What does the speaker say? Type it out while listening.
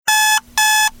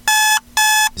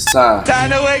Time. Time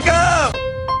to wake up!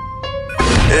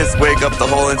 It's wake up the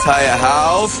whole entire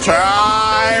house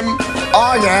time!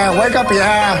 Oh yeah, wake up,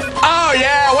 yeah! Oh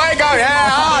yeah, wake up, yeah!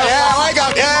 Oh yeah, wake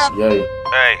up, yeah! Yay.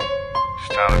 Hey,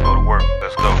 it's time to go to work.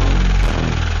 Let's go.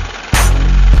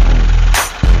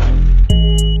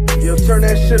 Yo, turn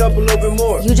that shit up a little bit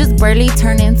more. You just barely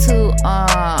turned into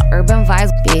Urban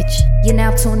Vibes, bitch. You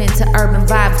now tune into Urban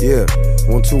Vibes. Yeah,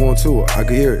 1 2 1 2. I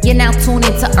can hear it. You now tune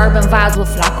into Urban Vibes with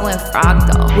Flacco and Frog,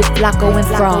 though. With Flacco and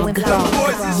Frog.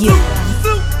 Yeah.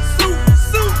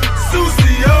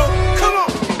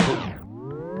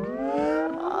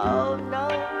 Oh no,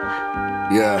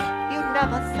 Yeah, you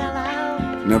never sell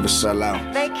out. never sell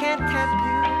out. They can't tempt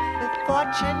you with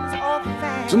fortunes or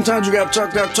fame. Sometimes you gotta talk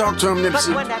to them, But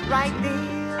Nipsey. when that right deal,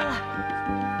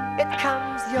 it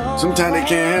comes your Sometimes they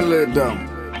can't handle it though.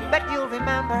 But you'll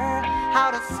remember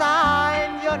how to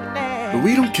sign your name. But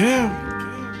we don't care.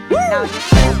 Now you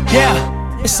can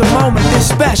Yeah, it's a moment this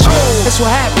special. It's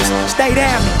what happens. Stay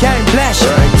down, the game bless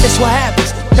you. It's what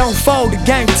happens. Don't fold, the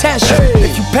game test you.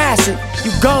 If you pass it,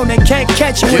 you gone, they can't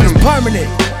catch you when it's permanent.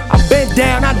 I've been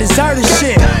down, I deserve this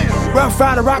shit. Rough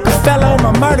Rider Rockefeller on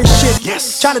my murder shit.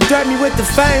 Yes. Try to threaten me with the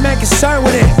fame, ain't concerned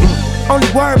with it. Only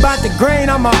worry about the green,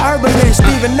 I'm a herbalist.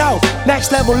 Even though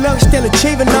next level look, still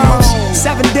achieving those.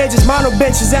 7 digits, mono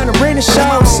bitches and arena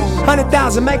shows.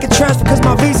 100,000 make a transfer cause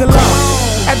my visa low.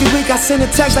 Every week I send a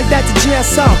text like that to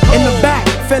GSO. In the back,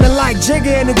 feeling like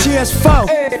Jigga in the GS4.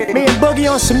 Me and Boogie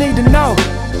on some need to know.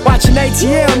 Watching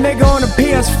ATL, nigga on the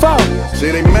PS4.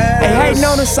 See, they mad. They hating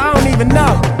on us, I don't even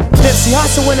know. Nipsey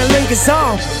Hussle when the link is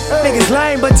on. Niggas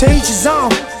lame, but to each his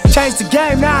own. Change the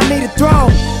game, now I need a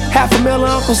throne. $500,000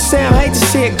 Uncle Sam, hate to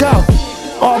see it go.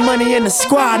 All money in the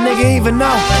squad, nigga even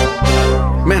know.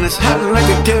 Man, it's hot like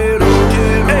a ghetto.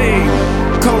 Hey,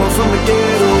 calling from the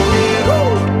ghetto.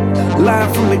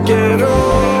 Live from the ghetto.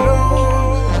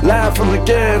 Live from the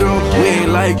ghetto. We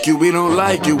ain't like you, we don't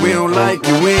like you, we don't like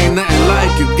you, we ain't nothing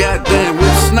like you. Goddamn,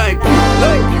 we'll snipe you.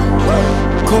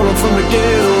 Calling from the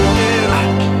ghetto.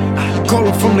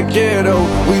 Calling from the ghetto.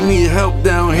 We need help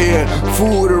down here,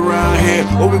 food around here,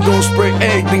 or we gon' spray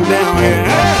everything down here.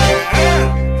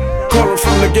 Calling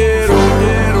from the ghetto.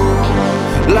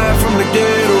 Live from the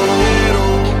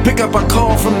ghetto. Pick up a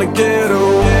call from the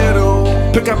ghetto.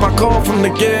 Pick up a call from the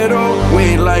ghetto. We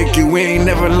ain't like you, we ain't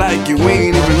never like you, we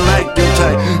ain't even like your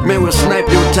type. Man, we'll snipe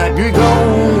your type, you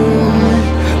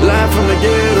gone. Live from the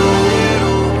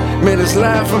ghetto. Man, it's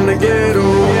live from the ghetto.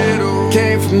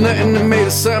 Came from nothing and made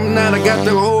it something. Now I got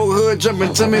the whole hood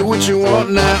jumping. Tell me what you want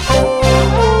now.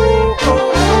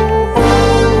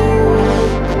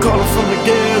 Calling from the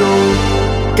ghetto.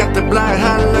 Got the block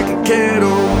hot like a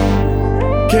kettle.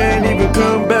 Can't even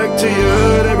come back to your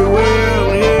hood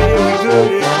everywhere. Yeah, we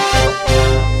good. Yeah.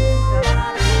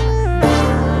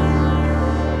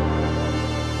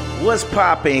 What's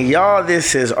poppin', y'all?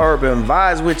 This is Urban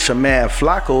Vibes with your man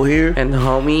Flacco here. And the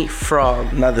homie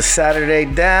Frog. Another Saturday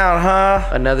down, huh?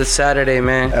 Another Saturday,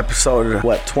 man. Episode,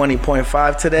 what,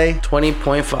 20.5 today?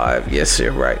 20.5. Yes,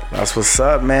 sir, right. That's what's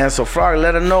up, man. So, Frog,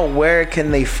 let them know, where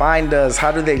can they find us?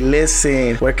 How do they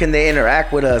listen? Where can they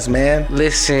interact with us, man?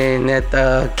 Listen at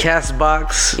the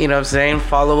Castbox, you know what I'm saying?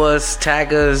 Follow us,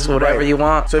 tag us, whatever you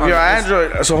want. So if you're an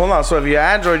Android, so hold on. So if you're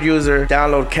an Android user,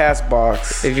 download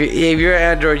Castbox. If you're an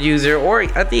Android user, or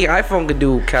I think iPhone could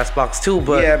do Castbox too,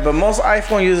 but yeah, but most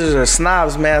iPhone users are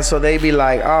snobs, man. So they be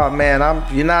like, "Oh man,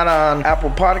 you're not on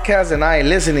Apple Podcasts, and I ain't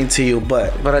listening to you."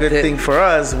 But good thing for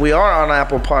us, we are on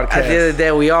Apple Podcasts. At the end of the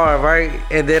day, we are, right?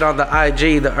 And then on the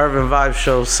IG, the Urban Vibe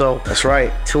Show. So that's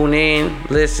right. Tune in,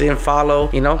 listen, follow.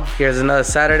 You know, here's another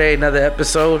Saturday, another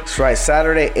episode. That's right,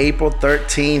 Saturday, April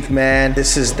 13th, man.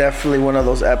 This is definitely one of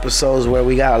those episodes where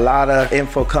we got a lot of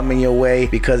info coming your way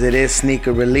because it is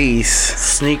sneaker release.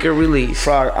 Sneaker release.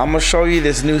 Frog, I'm gonna show you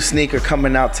this new sneaker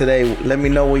coming out today. Let me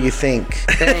know what you think.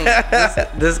 Dang,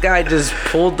 this guy just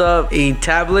pulled up a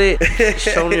tablet,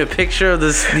 showed me a picture of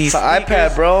these it's an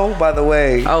iPad, bro, by the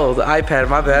way. Oh, the iPad,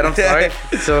 my bad, I'm sorry.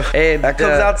 So and, that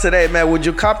comes out today, man. Would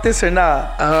you cop this or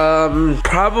not?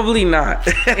 Probably not.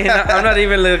 And I'm not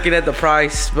even looking at the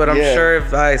price, but I'm sure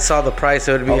if I saw the price,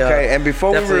 it would be okay. And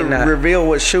before we reveal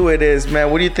what shoe it is, man,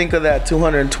 what do you think of that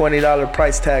 $220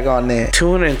 price tag on there?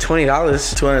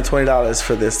 $220. $220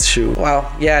 for this shoe.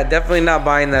 Wow. Yeah, definitely not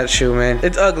buying that shoe, man.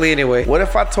 It's ugly anyway. What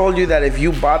if I told you that if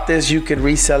you bought this, you could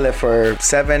resell it for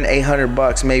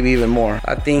 $700-800, maybe even more?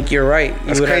 I think you're right.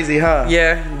 That's crazy, huh?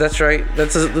 Yeah, that's right.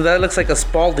 That looks like a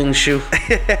Spalding shoe.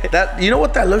 You know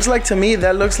what that looks like to me?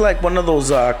 That looks like one of those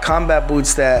combat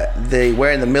boots that they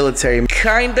wear in the military.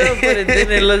 Kind of, but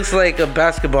then it looks like a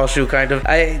basketball shoe, kind of.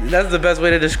 That's the best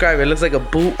way to describe it. It looks like a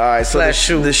boot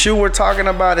shoe. The shoe we're talking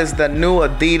about is the new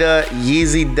Adidas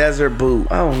Yeezy Desert Boot.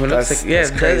 Oh, it looks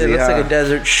like crazy, it looks like a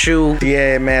desert shoe.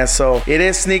 Yeah, man. So it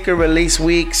is sneaker release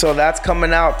week, so that's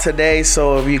coming out today.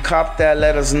 So if you cop that,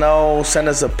 let us know. Send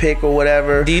us a pic or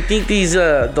whatever. Do you think these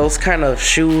those kind of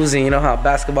shoes, and you know how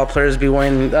basketball players be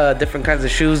wearing different kinds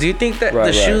of shoes? Do you think that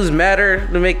the shoes matter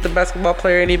to make the basketball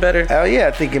player any better? Hell yeah,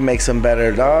 I think it makes them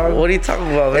better, dog. What are you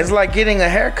talking about, man? It's like getting a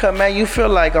haircut, man. You feel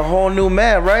like a whole new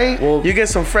man, right? Well, you get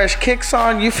some fresh kicks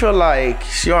on, you feel like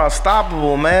you're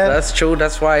unstoppable, man. That's true.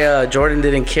 That's why Jordan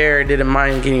didn't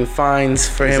mind getting fines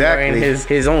for him wearing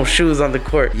his own shoes on the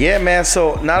court. Yeah, man.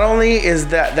 So not only is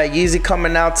that Yeezy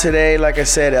coming out today, like I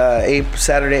said,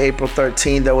 Saturday, April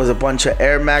 13th, there was a bunch of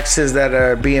Air Maxes that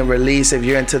are being released. If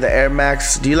you're into the Air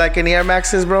Max, do you like any Air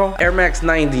Maxes, bro? Air Max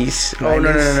 90s. Oh,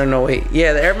 no, wait.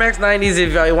 Yeah, the Air Max 90s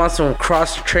if you want some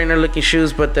cross trainer looking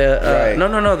shoes, but the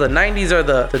the 90s are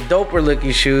the doper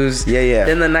looking shoes. Yeah.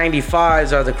 Then the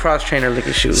 95s are the cross trainer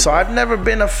looking shoes. So I've never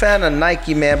been a fan of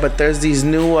Nike, man, but there's these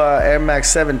new Air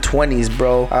Max 720s,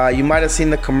 bro. You might have seen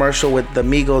the commercial with the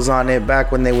Migos on it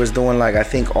back when they was doing like I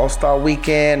think All-Star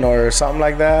Weekend or something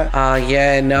like that.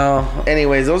 Yeah, no.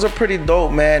 Anyways, those are pretty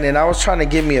dope, man. And I was trying to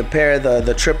get me a pair of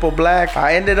the triple black.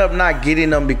 I ended up not getting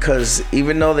them because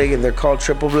even though they're called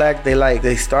triple black,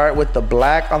 they start with the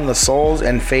black on the soles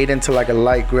and fade into like a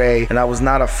light gray, and I was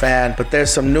not a fan. But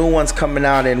there's some new ones coming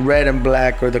out in red and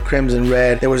black, or the crimson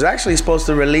red. They was actually supposed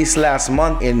to release last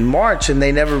month in March and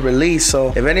they never released.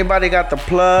 So if anybody got the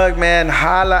plug, man,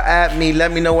 holla at me.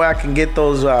 Let me know where I can get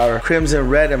those crimson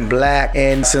red and black.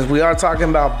 And since we are talking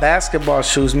about basketball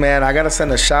shoes, man, I gotta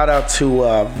send a shout out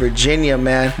to Virginia,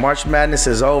 man. March Madness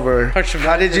is over.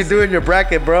 How did you do in your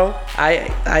bracket, bro?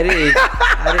 I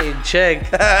didn't check.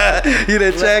 You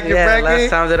didn't check your bracket? Last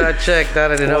time that I checked, I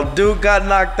didn't know. Duke got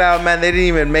knocked out, man. They didn't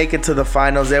even make it to the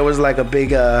finals. There was like a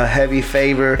big heavy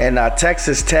favor, and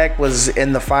Texas Tech was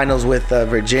in the finals with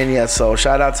Virginia. So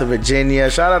shout out to Virginia,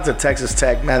 shout out to Texas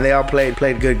Tech, man. They all played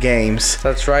good games.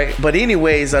 That's right. But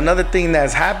anyways, another thing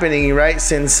that's happening, right,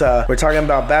 since we're talking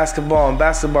about basketball and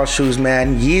basketball shoes,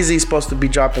 man, Yeezy's supposed to be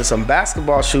dropping some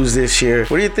basketball shoes this year.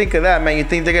 What do you think of that, man? You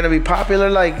think they're gonna be popular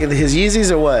like his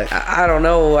Yeezys or what? I don't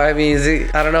know. I mean,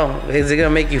 I don't know. Is it gonna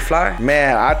make you fly?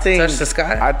 Man, I think touch the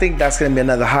sky. I think that's gonna be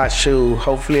another hot shoe.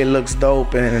 Hopefully it looks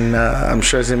dope, and I'm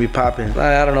sure it's gonna be popping.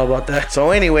 I don't know about that.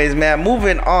 So anyways, man,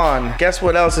 moving on. Guess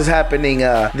what else is happening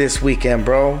this weekend,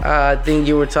 bro? I think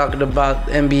you were talking about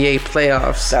NBA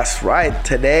playoffs. That's right.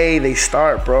 Today they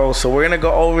start, bro. So we're gonna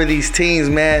go over these teams,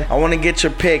 man. I want to get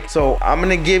your pick. So I'm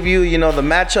gonna give you, the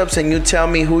matchups, and you tell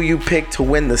me who you pick to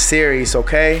win the series.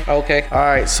 Okay? Okay. All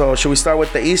right. So should we start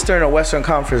with the Eastern or Western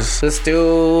Conference? Let's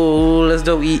do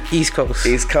East Coast.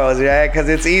 East Coast, yeah, because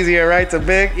it's easier, right, to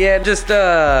pick? Yeah, just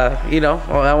I want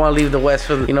to leave the West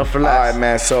for last. All right,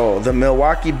 man. So the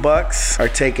Milwaukee Bucks are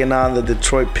taking on the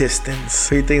Detroit Pistons.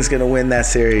 Who do you think's gonna win that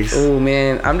series? Oh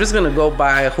man, I'm just gonna go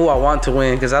by who I want to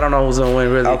win because I don't know who's gonna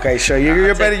win really. Okay, sure.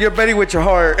 You're betting with your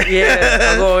heart.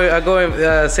 Yeah, I'll go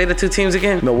and say the two teams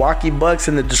again. Milwaukee Bucks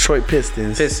and the Detroit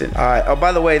Pistons. All right. Oh,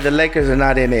 by the way, the Lakers are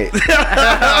not in it.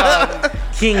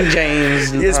 King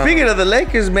James. Yeah, speaking of the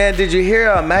Lakers, man, did you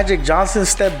hear Magic Johnson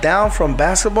step down from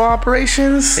basketball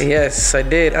operations? Yes, I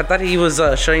did. I thought he was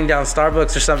shutting down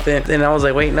Starbucks or something, and I was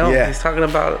like, wait, no, he's talking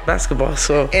about basketball.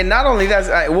 So, and not only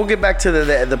that, we'll get back to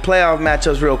the playoff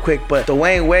matchups real quick, but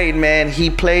Dwayne Wade, man, he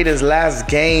played his last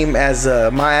game as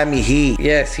Miami Heat.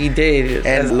 Yes, he did.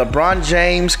 And LeBron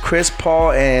James, Chris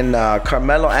Paul, and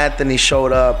Carmelo Anthony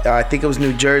showed up. I think it was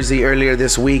New Jersey earlier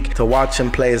this week to watch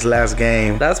him play his last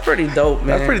game. That's pretty dope,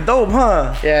 man. That's pretty dope,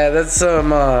 huh? Yeah, that's some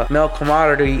male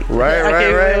camaraderie.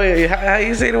 Right. Wait. How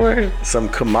you say the word? Some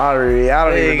camaraderie. I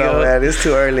don't even know, man. It's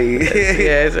too early.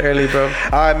 Yeah, it's early, bro.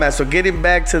 All right, man. So getting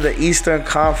back to the Eastern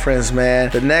Conference, man.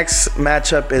 The next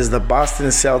matchup is the Boston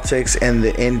Celtics and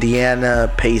the Indiana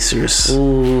Pacers.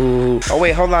 Ooh. Oh,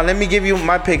 wait, hold on. Let me give you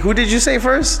my pick. Who did you say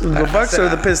first? The Bucks or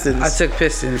the Pistons? I took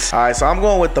Pistons. All right, so I'm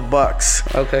going with the Bucks.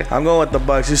 Okay. I'm going with the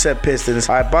Bucks. You said Pistons.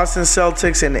 All right, Boston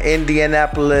Celtics and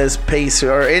Indianapolis Pacers. Pacers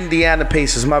or Indiana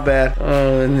Pacers. My bad.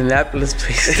 Indianapolis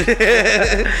Pacers.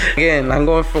 Again, I'm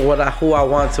going for who I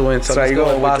want to win. So let's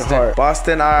go with Boston.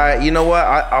 Boston. All right. You know what?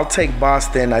 I'll take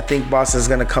Boston. I think Boston's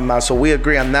gonna come out. So we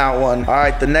agree on that one. All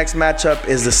right. The next matchup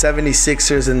is the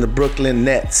 76ers and the Brooklyn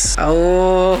Nets.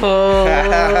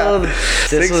 Oh,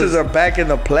 Sixers are back in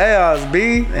the playoffs,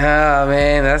 B. Ah,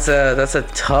 man, that's a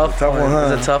tough one. Huh?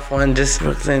 That's a tough one. Just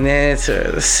Brooklyn Nets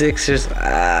or the Sixers.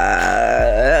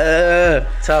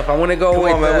 Tough. I want to go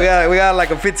with. Come on, man. We got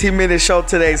like a 15-minute show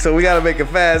today, so we gotta make it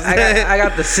fast. I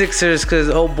got the Sixers because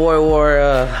old boy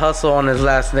wore Hustle on his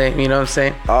last name. You know what I'm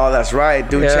saying? Oh, that's right.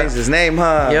 Dude changed his name,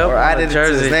 huh? Yep. Or added it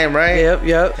to his name, right? Yep.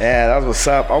 Yeah, that's what's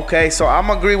up. Okay, so I'm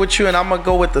gonna agree with you, and I'm gonna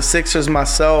go with the Sixers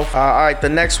myself. All right, the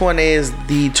next one is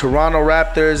the Toronto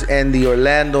Raptors and the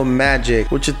Orlando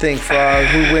Magic. What you think, Frog?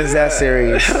 Who wins that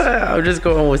series? I'm just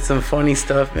going with some funny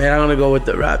stuff, man. I'm gonna go with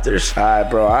the Raptors. All right,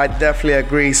 bro. I definitely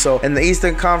agree. So in the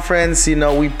Eastern Conference,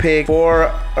 we picked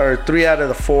 3 out of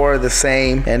the 4 the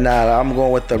same, and I'm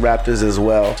going with the Raptors as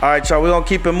well. All right, y'all. We're gonna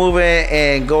keep it moving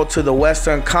and go to the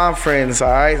Western Conference. All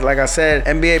right, like I said,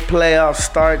 NBA playoffs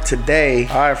start today.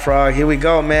 All right, Frog. Here we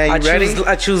go, man. You ready?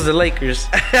 I choose the Lakers.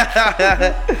 All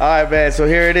right, man. So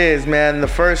here it is, man. The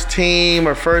first team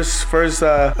or first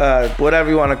whatever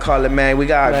you want to call it, man. We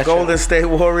got Golden State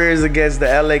Warriors against the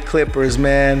LA Clippers,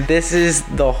 man. This is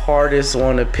the hardest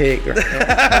one to pick.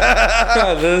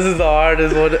 This is the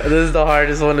hardest one. This is the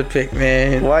hardest one to pick,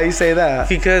 man. Why you say that?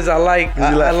 Because I like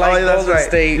Golden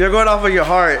State. You're going off of your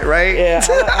heart, right? Yeah,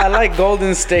 I like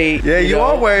Golden State. Yeah, you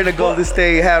are wearing a Golden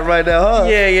State hat right now, huh?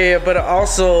 Yeah. But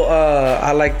also,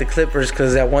 I like the Clippers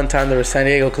because at one time they were San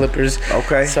Diego Clippers.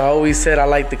 Okay. So I always said I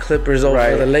like the Clippers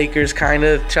over the Lakers, kind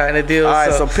of trying to deal. All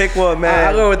right, so pick one, man.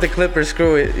 I'll go with the Clippers.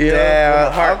 Screw it.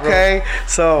 Okay.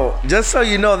 So just so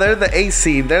you know, they're the 8th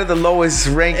seed. They're the lowest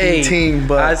ranking team.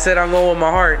 But I said I'm going with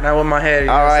my heart, not with my head.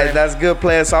 All right, that's good,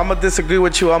 player. So I'm gonna disagree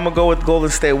with you. I'm gonna go with Golden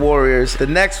State Warriors. The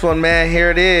next one, man.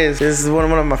 Here it is. This is one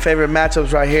of my favorite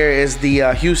matchups right here. Is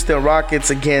the Houston Rockets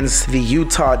against the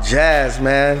Utah Jazz,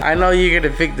 man. I know you're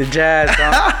gonna pick the Jazz.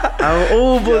 But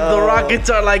the Rockets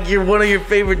are like one of your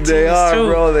favorite teams. They are, too.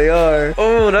 Bro. They are.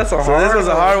 Oh, that's a hard one. This was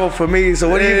a hard one for me. So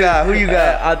what do you got? Who you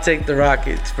got? I'll take the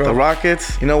Rockets, bro. The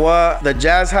Rockets. You know what? The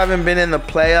Jazz haven't been in the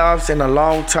playoffs in a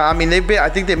long time. I mean, I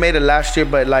think they made it last year,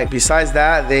 but like besides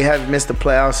that, they have missed the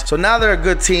playoffs. So now they're a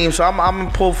good team. So I'm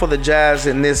gonna pull for the Jazz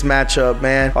in this matchup,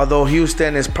 man. Although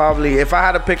Houston is probably, if I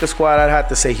had to pick a squad, I'd have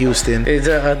to say Houston. Is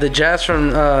the Jazz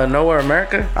from Nowhere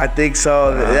America? I think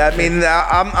so. I mean,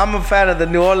 I'm a fan of the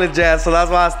New Orleans Jazz, so that's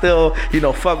why I still,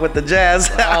 fuck with the Jazz.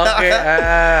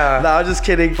 Okay. No, I'm just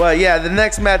kidding. But yeah, the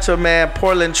next matchup, man,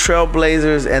 Portland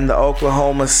Trailblazers and the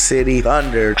Oklahoma City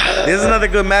Thunder. This is another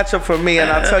good matchup for me, and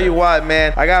I'll tell you why,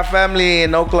 man. I got family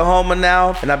in Oklahoma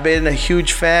now, and I've been a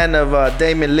huge fan of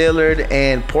Damian Lillard,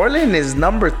 and Portland is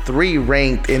number 3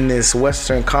 ranked in this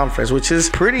Western Conference, which is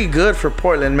pretty good for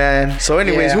Portland, man. So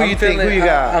anyways, who you think? Who you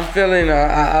got? I'm feeling,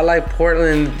 I like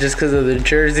Portland just because of the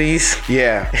jerseys.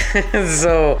 Yeah.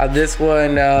 So this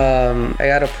one, I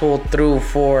got to pull through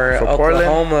for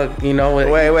Oklahoma,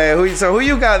 Portland? Wait. Who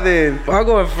you got then?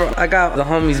 I got the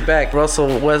homies back,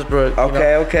 Russell Westbrook.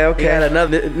 Okay. He had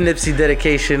another Nipsey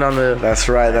dedication on the. That's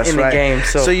right. The game.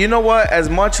 So you know what? As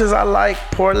much as I like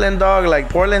Portland, dog, like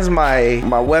Portland's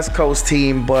my West Coast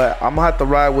team, but I'm gonna have to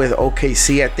ride with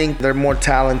OKC. I think they're more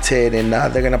talented, and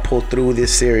they're gonna pull through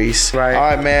this series. Right.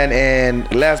 All right, man.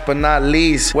 And last but not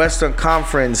least, Western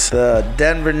Conference, the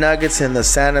Denver Nuggets and the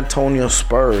San Antonio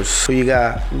Spurs. Who you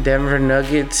got? Denver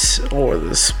Nuggets or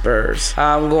the Spurs?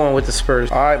 I'm going with the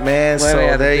Spurs. All right, man.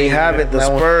 So there you have it. The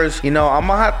Spurs. I'm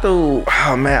gonna have to.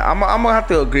 Oh man, I'm gonna have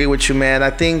to agree with you, man. I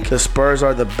think the Spurs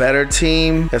are the better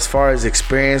team as far as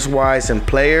experience-wise and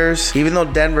players. Even though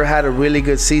Denver had a really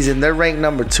good season, they're ranked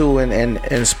number 2,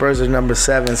 and Spurs are number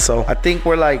 7. So I think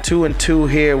we're like 2-2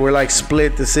 here. We're like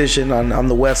split decision on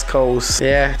the West Coast.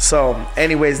 Yeah. So,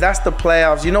 anyways, that's the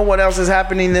playoffs. You know what else is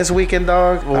happening this weekend,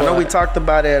 dog? What? I know we talked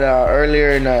about it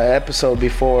earlier in the episode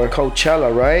before.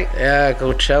 Coachella, right? Yeah,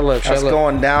 Coachella. That's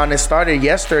going down. It started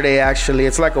yesterday, actually.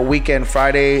 It's like a weekend,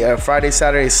 Friday,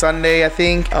 Saturday, Sunday, I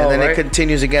think. And then it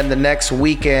continues again the next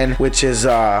weekend, which is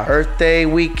Earth Day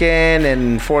weekend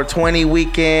and 420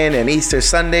 weekend and Easter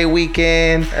Sunday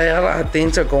weekend. Hey, a lot of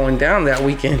things are going down that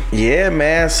weekend. Yeah,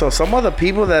 man. So some of the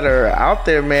people that are out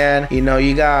there, man,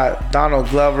 you got Donald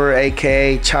Glover,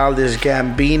 aka Childish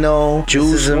Gambino,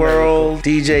 Juice WRLD,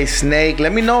 DJ Snake.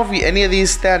 Let me know if any of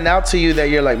these stand out to you that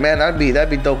you're like, man, that'd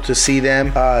be dope to see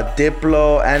them.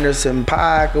 Diplo, Anderson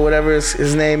 .Paak, or whatever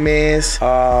his name is.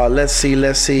 Let's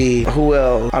see. Who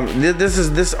else?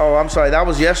 I'm sorry, that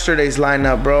was yesterday's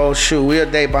lineup, bro. Shoot, we're a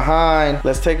day behind.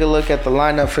 Let's take a look at the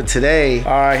lineup for today.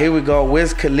 All right, here we go.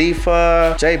 Wiz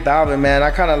Khalifa, J Balvin, man.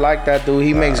 I kind of like that dude.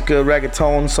 He makes good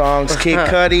reggaeton songs. Kid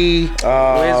Cudi.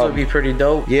 Wiz would be pretty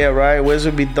dope. Yeah, right. Wiz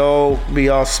would be dope. Be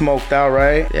all smoked out,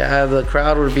 right? Yeah, the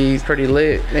crowd would be pretty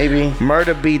lit, maybe.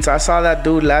 Murder Beats. I saw that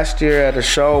dude last year at a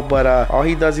show, but all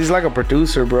he does, he's like a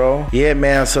producer, bro. Yeah,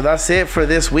 man. So that's it for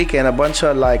this weekend. A bunch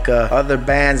of like other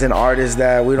bands and artists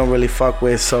that we don't really fuck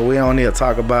with, so we don't need to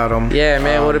talk about them. Yeah,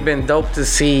 man. Would have been dope to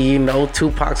see,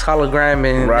 Tupac's hologram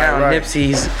and now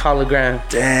Nipsey's hologram.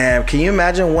 Damn. Can you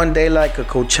imagine one day like a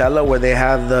Coachella where they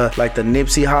have the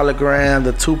Nipsey hologram,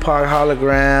 the Tupac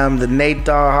hologram, the Nate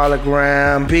Dogg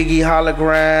hologram, Biggie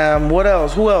hologram. What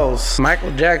else? Who else?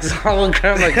 Michael Jackson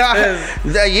hologram like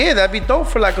this. Yeah, that'd be dope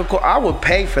for like I would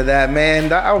pay for that,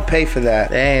 man. I would pay for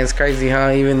that. Dang, it's crazy,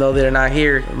 huh? Even though they're not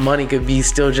here, money could be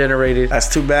still generated. That's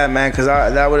too bad, man, because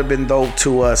that would have been dope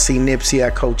to see Nipsey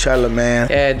at Coachella, man.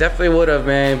 Yeah, definitely would have,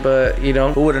 man, but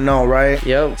who would have known, right?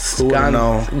 Yep. Who would have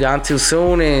known? Gone too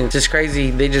soon, and just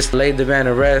crazy. They just laid the man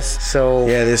to rest. So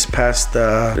yeah, this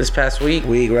past week,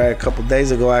 right? A couple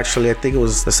days ago, actually. I think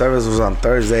the service was on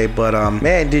Thursday, but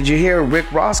man, did you hear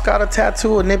Rick Ross got a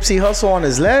tattoo of Nipsey Hussle on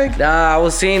his leg? Nah, I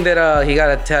was seeing that he got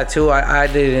a tattoo. I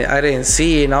didn't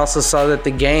see it, and also saw that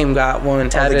the Game got one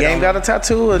tattooed. The Game got a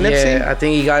tattoo of Nipsey? Yeah, I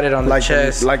think he got it on the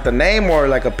chest. Like the name or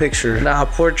like a picture? Nah, a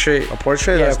portrait. A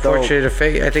portrait? Yeah, that's dope. Portrait of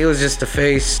face. I think it was just the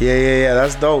face. Yeah,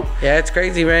 that's dope. Yeah, it's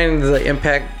crazy, man. The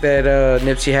impact that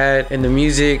Nipsey had in the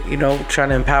music, trying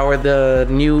to empower the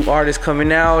new artists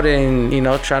coming out and,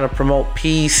 trying to promote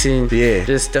peace and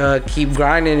just keep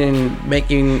grinding and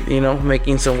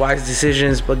making some wise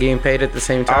decisions, but getting paid at the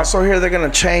same time. I also hear they're going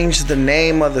to change the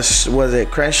name of was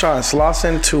it Crenshaw and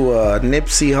Slauson to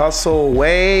Nipsey Hussle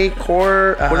Way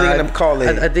Court? What are they going to call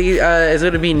it? I think it's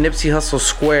going to be Nipsey Hussle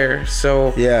Square.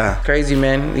 So yeah, crazy,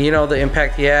 man. The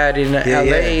impact he had in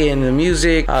LA and the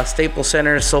music. Staples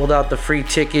Center sold out the free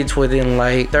tickets within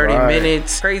like 30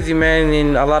 minutes. Crazy, man.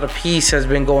 And a lot of peace has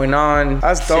been going on.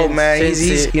 That's dope, man.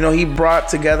 He brought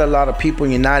together a lot of people,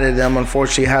 united them.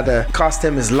 Unfortunately, had to cost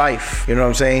him his life. You know what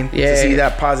I'm saying? Yeah. To see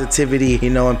that positivity,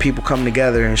 and people come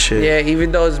together and shit. Yeah,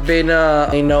 even though it's been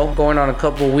going on a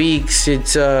couple weeks,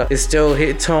 it's still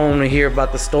hits home to hear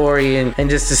about the story and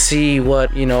just to see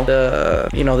what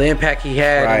the impact he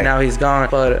had, and now he's gone.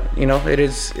 But it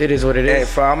is what it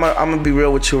is. Hey, I'm gonna be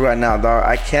real with you right now, dog.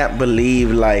 I can't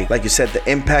believe like you said, the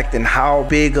impact and how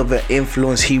big of an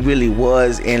influence he really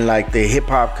was in like the hip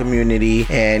hop community,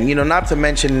 and not to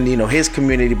mention his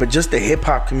community, but just the hip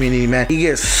hop community, man. He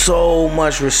gets so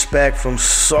much respect from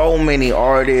so many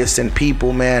artists and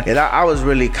people, man. And I was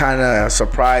really kind of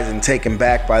surprised and taken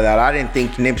back by that. I didn't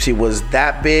think Nipsey was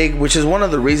that big, which is one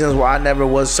of the reasons why I never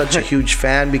was such a huge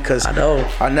fan, because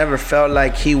I never felt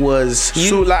like he was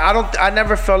I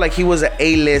never felt like he was an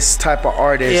A-list type of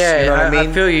artist. Yeah, you know what I mean?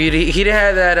 I feel you. He didn't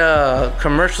have that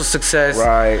commercial success,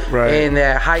 right, and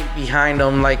that hype behind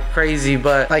him like crazy.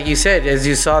 But like you said, as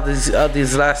you saw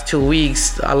these last 2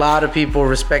 weeks, a lot of people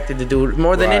respected the dude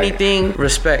more than anything.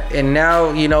 Respect, and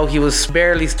now he was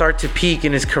barely start to peak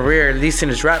in his career, at least in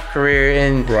his rap career,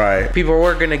 and people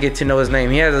were gonna get to know his name.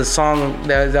 He has a song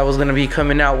that was gonna be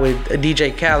coming out with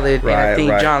DJ Khaled, and I think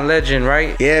John Legend,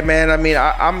 right? Yeah, man. I mean,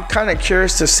 I'm kind of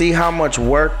curious to see how much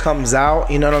work comes out.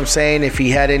 You know what I'm saying? If he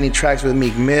had any tracks with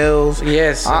Meek Mills.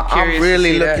 Yes, I'm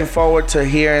really looking forward to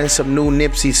hearing some new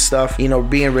Nipsey stuff,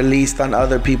 being released on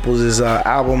other people's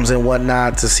albums and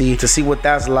whatnot, to see what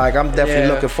that's like. I'm definitely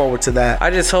looking forward to that. I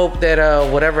just hope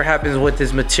that whatever happens with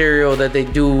this material, that they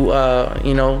do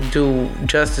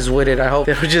justice with it. I hope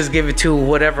they'll just give it to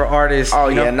whatever artist. Oh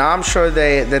yeah, now I'm sure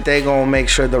they gonna make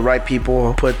sure the right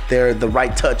people put the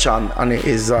right touch on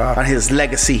his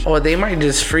legacy. Or they might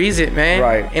just freeze it, man.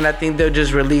 Right. And I think they'll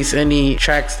just release any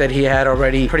tracks that he had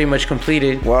already pretty much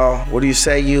completed. Well, what do you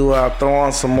say you throw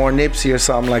on some more Nipsey or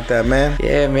something like that, man?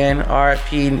 Yeah, man.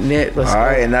 R.I.P. Nip. Let's go. All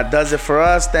right, and that does it for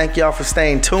us. Thank y'all for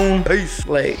staying tuned. Peace.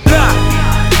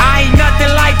 I ain't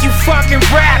nothing like you fucking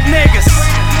rap niggas.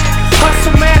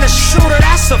 Hustle man, a shooter,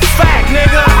 that's a fact,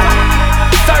 nigga.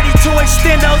 32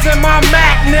 extendos in my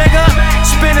Mac, nigga.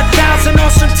 Spend 1,000 on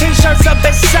some t-shirts up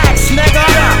at Saks, nigga.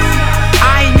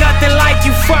 I ain't nothing like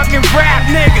you fucking rap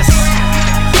niggas.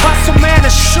 Hustle man,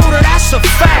 a shooter, that's a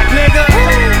fact, nigga.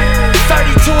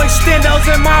 32 extendos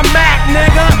in my Mac,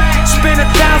 nigga. Spend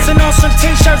 1,000 on some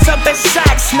t-shirts up at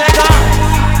Saks, nigga.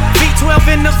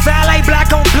 V12 in the valet, black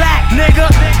on black, nigga.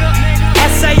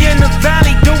 SA in the valet.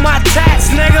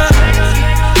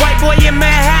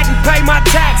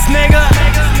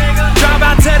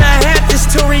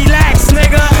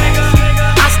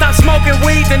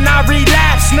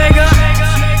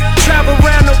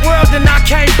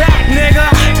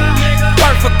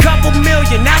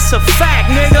 that's a fact,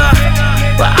 nigga.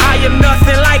 But I am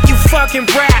nothing like you fucking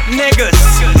rap niggas.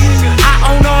 I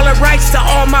own all the rights to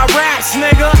all my raps,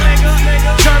 nigga.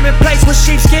 German plates with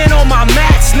sheepskin on my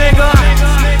mats, nigga.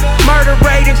 Murder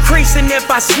rate increasing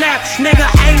if I snap, nigga.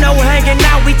 Ain't no hanging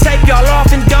out, we take y'all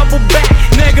off and double back,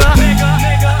 nigga.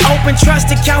 Open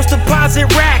trust accounts, deposit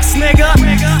racks, nigga.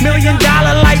 $1 million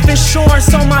life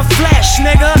insurance on my flesh,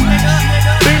 nigga.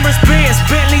 Beamers, Benz,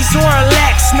 Bentleys, or a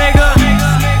Lex, nigga.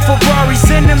 Ferraris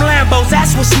in them Lambos,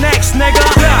 that's what's next, nigga.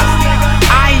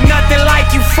 I ain't nothing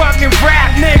like you fucking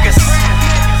rap niggas.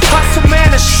 Hustle man,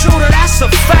 a shooter, that's a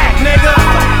fact, nigga.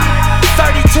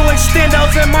 32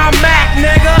 extendos in my Mac,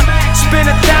 nigga. Spend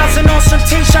 1,000 on some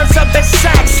t-shirts up at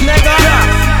Saks, nigga.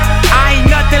 I ain't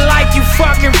nothing like you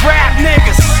fucking rap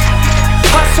niggas.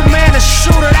 Hustle man, a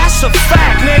shooter, that's a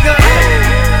fact, nigga.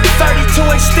 32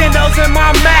 extendos in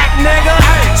my Mac, nigga.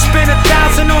 Spend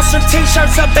 1,000 on some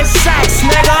t-shirts up at Saks,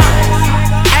 nigga.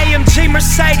 AMG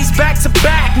Mercedes back to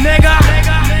back, nigga.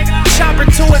 Chopper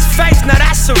to his face, now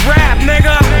that's a rap,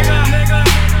 nigga.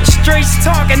 The streets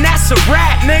talking, that's a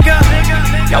rap, nigga.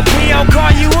 Yo, P.O.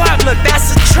 call you up, look,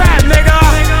 that's a trap, nigga.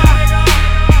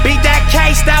 Beat that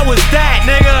case, that was that,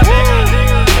 nigga.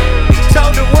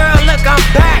 Told the world, look, I'm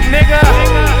back, nigga.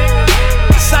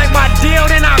 Say my deal,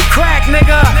 then I crack,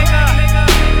 nigga.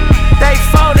 They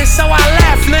folded, so I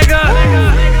left, nigga.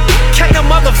 Can't a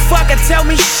motherfucker tell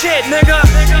me shit, nigga.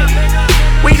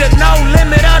 We the no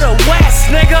limit of the West,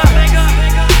 nigga.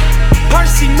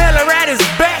 Percy Miller at his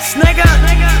best, nigga.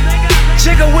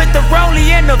 Jigger with the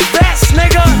rollie and the vest,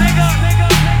 nigga.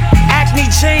 Acne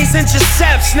jeans and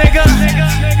Giuseppe's, nigga.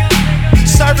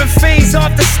 Serving fiends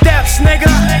off the steps, nigga.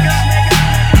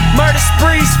 Murder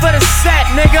sprees for the set,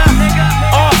 nigga.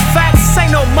 All facts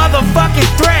ain't no motherfucking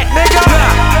threat, nigga.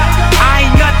 I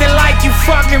ain't nothing like you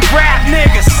fucking rap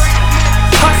niggas.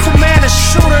 Hustle man, a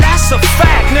shooter, that's a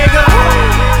fact, nigga.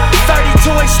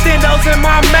 32 extendos in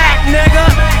my Mac, nigga.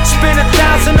 Spend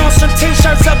 1,000 on some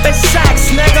t-shirts up at Saks,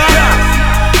 nigga.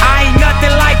 I ain't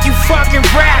nothing like you fucking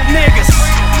rap niggas.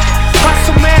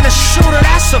 Hustle man, a shooter,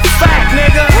 that's a fact,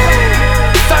 nigga.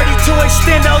 32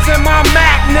 extendos in my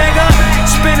Mac, nigga.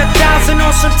 Spend 1,000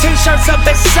 on some t-shirts up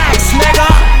at Saks,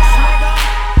 nigga.